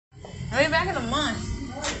Way back in the month.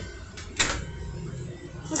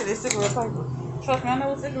 Look at this cigarette paper. Trust me, I know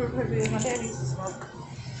what cigarette paper is. My daddy used to smoke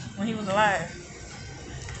when he was alive.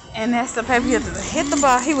 And that's the paper he had to hit the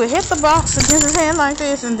box. He would hit the box against his hand like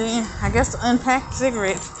this, and then I guess to unpack the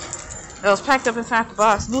cigarettes that was packed up inside the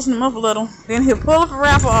box, loosen them up a little. Then he'll pull the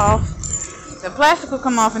wrapper off. The plastic will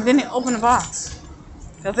come off, and then he'll open the box.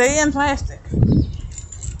 Because they're in plastic.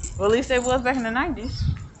 Well, at least they was back in the 90s.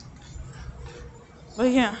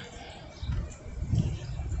 But yeah.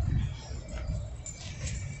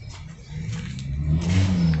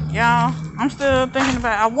 Y'all, I'm still thinking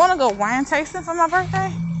about, I want to go wine tasting for my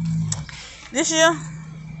birthday this year.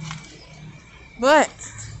 But,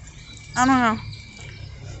 I don't know.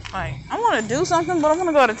 Like, I want to do something, but I want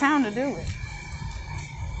to go out of town to do it.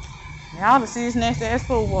 Y'all to see this nasty ass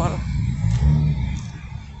pool water.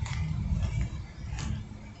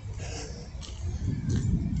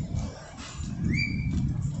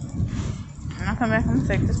 When I come back, I'm going to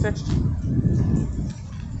take this picture.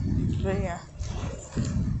 But yeah.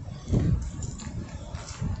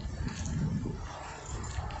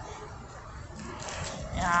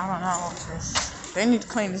 Yeah, I don't know what's this. They need to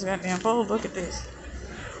clean this goddamn pool. Look at this.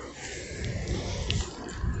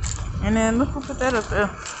 And then look who put that up there.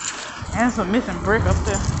 And some missing brick up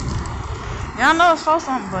there. Y'all know it's for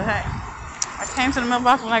something, but hey. I came to the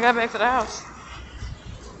mailbox when I got back to the house.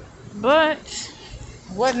 But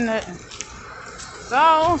wasn't nothing. So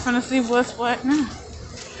I'm finna see what's what now.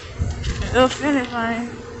 If anything,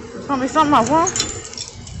 it's gonna be something I want.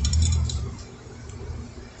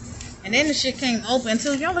 And then the shit came open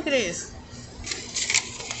too. Y'all look at this.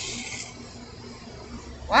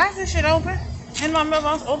 Why is this shit open? And my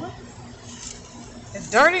mailbox open? It's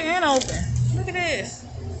dirty and open. Look at this.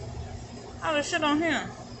 All the shit on here.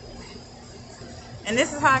 And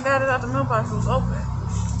this is how I got it out the mailbox. It was open.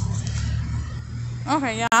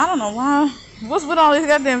 Okay, y'all. I don't know why. What's with all these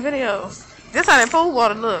goddamn videos? This how that pool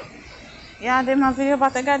water look. Yeah, I did my video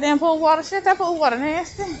about that goddamn pool water shit. That pool water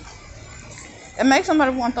nasty. It makes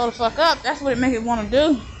somebody want to throw the fuck up. That's what it makes it want to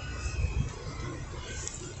do.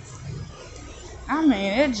 I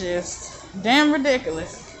mean, it's just damn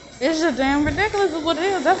ridiculous. It's just damn ridiculous is what it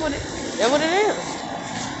is. That's what it is.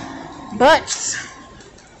 But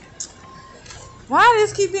why does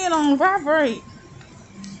this keep being on vibrate?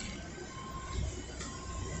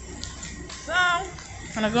 So I'm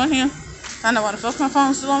gonna go in here. I know why the fuck my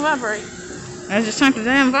phone's still on vibrate. I just turned the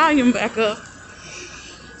damn volume back up.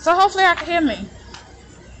 So hopefully I can hear me.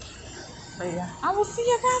 But yeah, I will see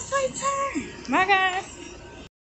you guys later. Bye guys.